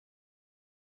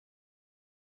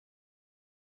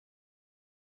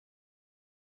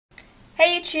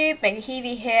Hey YouTube,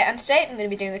 MegaHevie here, and today I'm going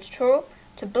to be doing a tutorial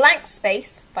to Blank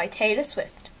Space by Taylor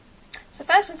Swift. So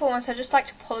first and foremost, I'd just like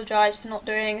to apologise for not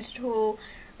doing a tutorial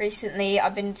recently.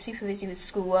 I've been super busy with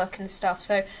schoolwork and stuff,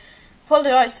 so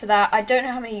apologise for that. I don't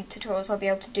know how many tutorials I'll be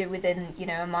able to do within,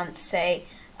 a month, say.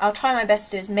 I'll try my best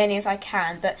to do as many as I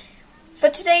can, but for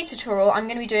today's tutorial, I'm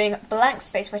going to be doing Blank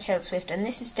Space by Taylor Swift, and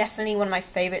this is definitely one of my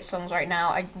favourite songs right now.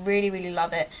 I really, really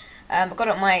love it. I've got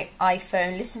it on my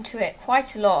iPhone, listened to it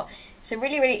quite a lot. It's a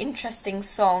really, really interesting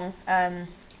song in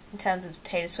terms of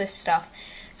Taylor Swift stuff.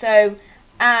 So,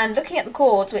 and looking at the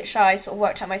chords, which I sort of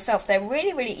worked out myself, they're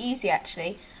really, really easy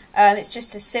actually. It's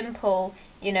just a simple,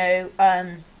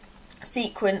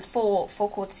 sequence, four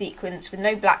chord sequence with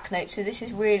no black notes. So this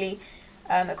is really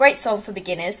a great song for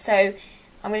beginners. So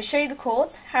I'm going to show you the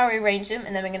chords, how I arrange them,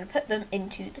 and then we're going to put them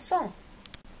into the song.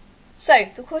 So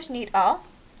the chords you need are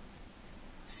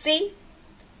C,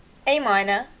 A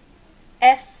minor,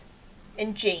 F,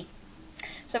 and G.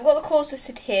 So I've got the chords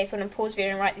listed here if you want to pause the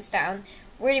video and write this down.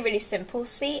 Really, really simple.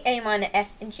 C, A minor,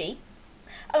 F, and G.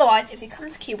 Otherwise, if you come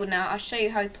to the keyboard now, I'll show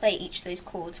you how to play each of those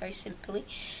chords very simply.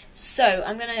 So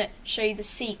I'm going to show you the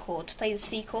C chord. To play the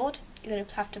C chord, you're going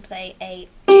to have to play a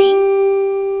G,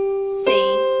 C,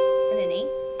 and an E.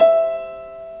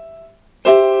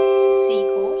 So C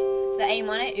chord. The A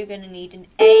minor, you're going to need an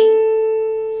A,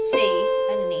 C,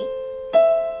 and an E.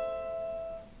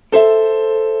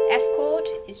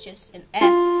 Is just an F, A,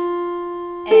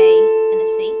 and a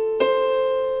C.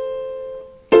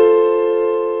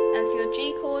 And for your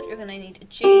G chord, you're going to need a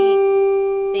G,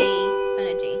 B, and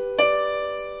a D.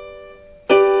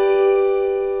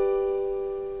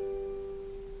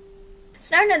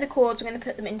 So now I know the chords, we're going to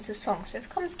put them into the song. So if it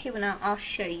comes to keyboard now, I'll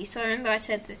show you. So remember I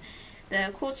said that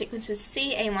the chord sequence was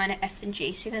C, A minor, F, and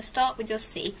G. So you're going to start with your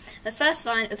C. The first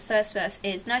line of the first verse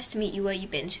is nice to meet you where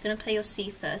you've been. So you're going to play your C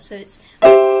first. So it's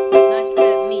nice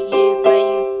to meet you where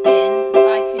you've been.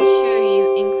 I could show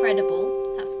you incredible.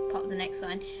 That's part of the next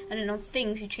line. And then on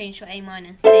things, you change your A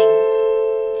minor things.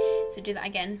 So do that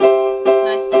again.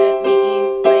 Nice to meet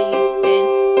you where you've been.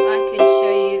 I could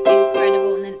show you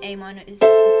incredible. And then A minor is the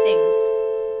things.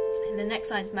 And the next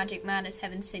line is magic, madness,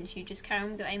 heaven, sin. So you just carry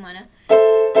on with your A minor.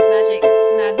 Magic,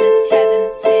 madness, heaven,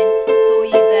 sin. Saw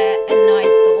you there and I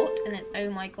thought. And it's oh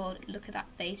my god, look at that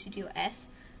face. You do your F.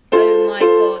 Oh my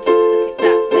god, look at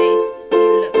that face,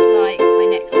 you look like my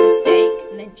next mistake.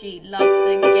 And then G, loves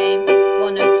a game,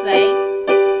 wanna play.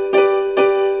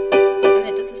 And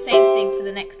it does the same thing for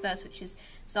the next verse, which is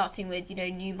starting with,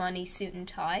 new money, suit and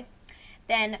tie.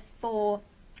 Then for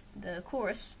the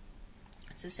chorus,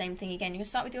 it's the same thing again. You're going to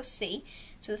start with your C.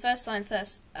 So the first line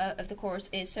of the chorus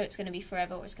is so it's going to be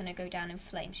forever, or it's going to go down in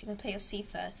flames. You're going to play your C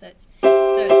first, so it's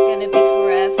going to be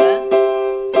forever,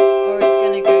 or it's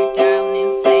going to go down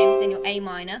in flames. In your A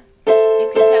minor,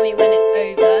 you can tell me when it's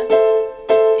over,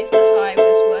 if the high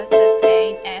was worth the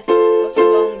pain. F, got a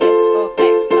long list of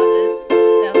ex-lovers,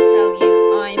 they'll tell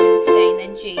you I'm insane.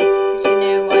 Then G, because you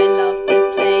know I love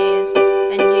the players,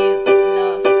 and you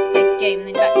love the game.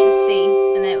 Then back to your C,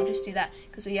 and then it will just do that,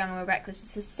 because we're young and we're reckless.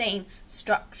 It's the same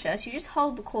structure, so you just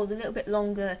hold the chords a little bit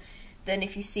longer than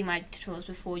if you see my tutorials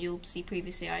before. You'll see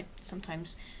previously I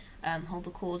sometimes hold the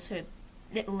chords so a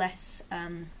little less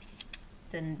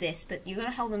than this, but you're going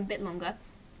to hold them a bit longer.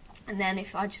 And then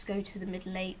if I just go to the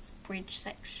middle 8 bridge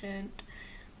section,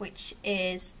 which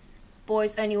is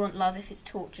boys only want love if it's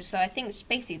torture. So I think it's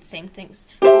basically the same things.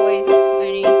 Boys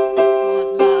only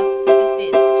want love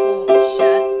if it's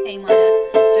torture. A minor,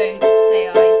 don't say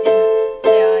I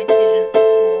didn't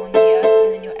warn you.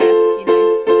 And then your F,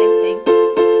 same thing.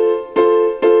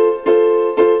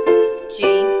 G.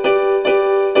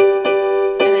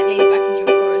 And that leads back into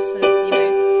your chorus of,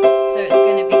 so it's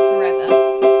going to be forever.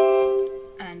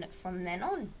 And from then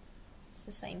on, it's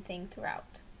the same thing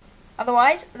throughout.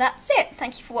 Otherwise, that's it.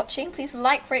 Thank you for watching. Please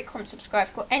like, rate, comment, subscribe. If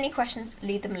you've got any questions,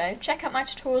 leave them below. Check out my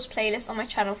tutorials playlist on my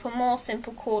channel for more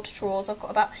simple chord tutorials. I've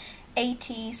got about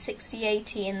 60,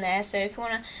 80 in there. So if you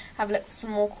want to have a look for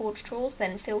some more chord tutorials,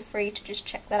 then feel free to just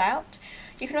check that out.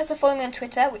 You can also follow me on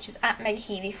Twitter, which is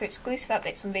 @MegaHevie, for exclusive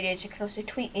updates on videos. You can also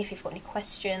tweet me if you've got any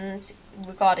questions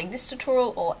regarding this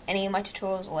tutorial or any of my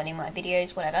tutorials or any of my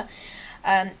videos, whatever.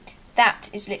 That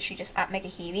is literally just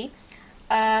 @MegaHevie.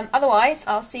 Otherwise,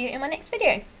 I'll see you in my next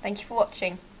video. Thank you for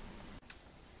watching.